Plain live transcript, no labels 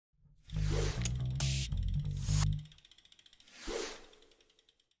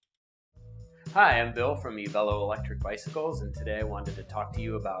Hi, I'm Bill from EVELO Electric Bicycles, and today I wanted to talk to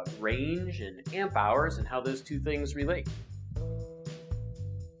you about range and amp hours and how those two things relate.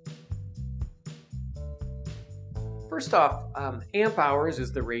 First off, amp hours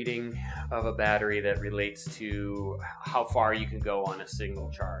is the rating of a battery that relates to how far you can go on a single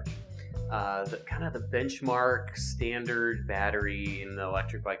charge. The benchmark standard battery in the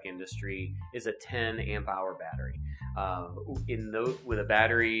electric bike industry is a 10 amp hour battery. With a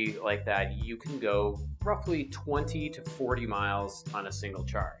battery like that, you can go roughly 20 to 40 miles on a single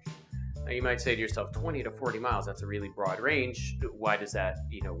charge. Now you might say to yourself, 20 to 40 miles, that's a really broad range. Why is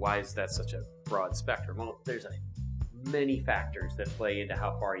that such a broad spectrum? Well, there's many factors that play into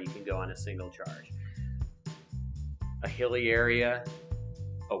how far you can go on a single charge. A hilly area,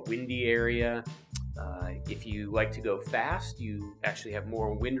 a windy area. If you like to go fast, you actually have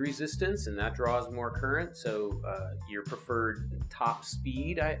more wind resistance and that draws more current, so your preferred top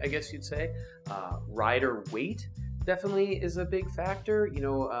speed, I guess you'd say. Rider weight definitely is a big factor.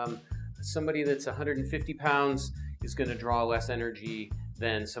 Somebody that's 150 pounds is going to draw less energy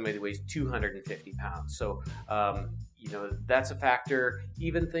than somebody that weighs 250 pounds. So, that's a factor.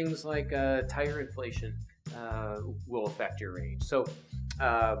 Even things like tire inflation will affect your range. So,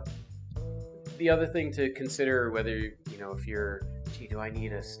 the other thing to consider, whether if you're, do I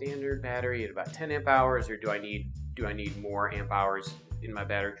need a standard battery at about 10 amp hours, or do I need more amp hours in my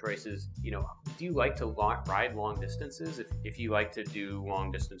battery choices? Do you like to ride long distances? If you like to do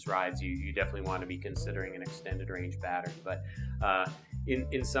long distance rides, you definitely want to be considering an extended range battery. But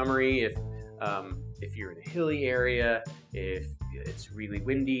in summary, if you're in a hilly area, if it's really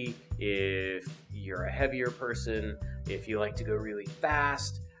windy, if you're a heavier person, if you like to go really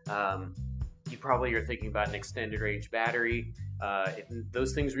fast, you probably are thinking about an extended range battery. If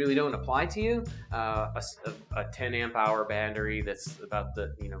those things really don't apply to you, a 10 amp hour battery that's about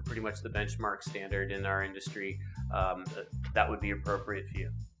pretty much the benchmark standard in our industry, that would be appropriate for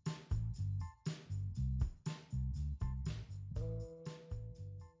you.